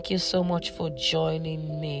Thank you so much for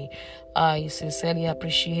joining me. I sincerely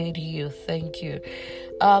appreciate you. Thank you.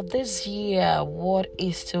 This year, what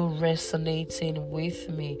is still resonating with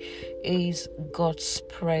me is God's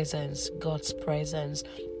presence. God's presence.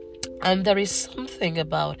 And there is something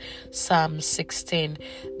about Psalm 16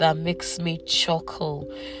 that makes me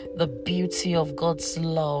chuckle. The beauty of God's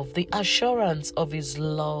love, the assurance of His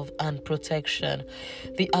love and protection,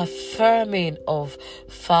 the affirming of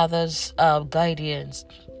Father's guidance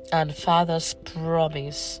and Father's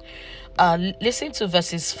promise. Listen to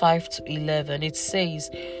verses 5 to 11. It says,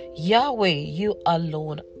 Yahweh, you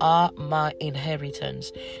alone are my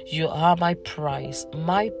inheritance. You are my prize,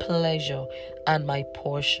 my pleasure, and my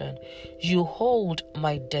portion. You hold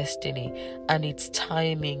my destiny and its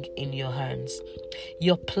timing in your hands.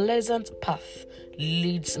 Your pleasant path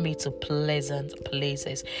leads me to pleasant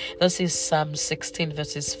places. This is Psalm 16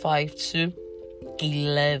 verses 5 to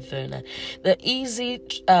 11. The easy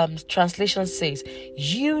translation says,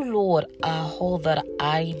 You, Lord, are all that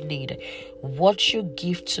I need. What you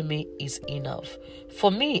give to me is enough.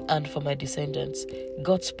 For me and for my descendants,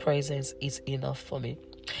 God's presence is enough for me.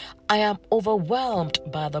 I am overwhelmed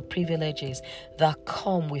by the privileges that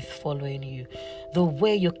come with following you. The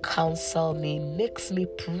way you counsel me makes me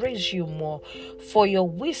praise you more. For your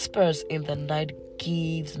whispers in the night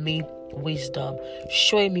gives me wisdom,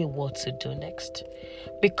 showing me what to do next.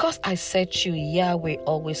 Because I set you, Yahweh,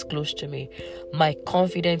 always close to me, my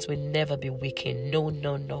confidence will never be weakened.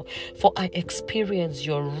 No. For I experience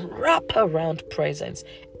your wraparound presence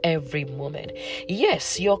every moment.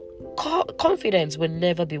 Yes, your confidence will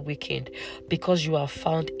never be weakened because you are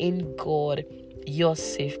found in God, your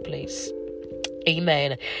safe place.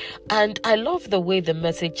 Amen. And I love the way the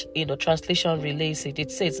Message, translation relays it.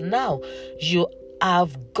 It says, now you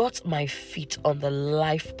have got my feet on the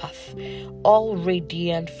life path, all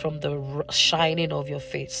radiant from the shining of your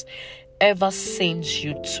face. Ever since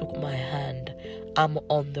you took my hand, I'm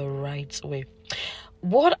on the right way.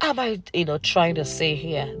 What am I, trying to say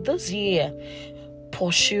here? This year,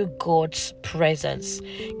 pursue God's presence.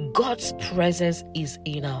 God's presence is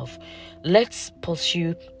enough. Let's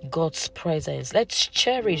pursue God's presence. Let's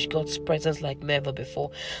cherish God's presence like never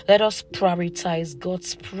before. Let us prioritize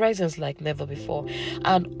God's presence like never before.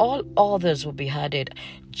 And all others will be added.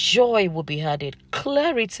 Joy will be added.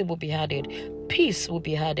 Clarity will be added. Peace will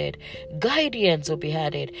be added. Guidance will be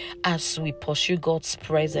added as we pursue God's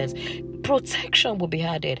presence. Protection will be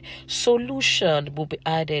added. Solution will be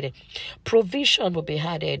added. Provision will be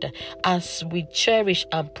added as we cherish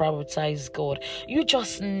and prioritize God. You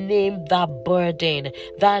just name that burden,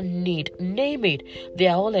 that need, name it. They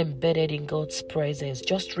are all embedded in God's presence.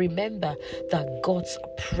 Just remember that God's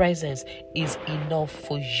presence is enough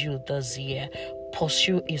for you this year.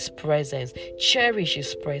 Pursue His presence, cherish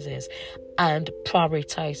His presence, and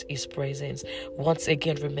prioritize His presence. Once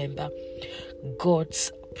again, remember,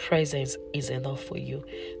 God's presence is enough for you.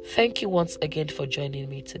 Thank you once again for joining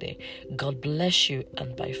me today. God bless you,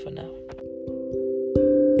 and bye for now.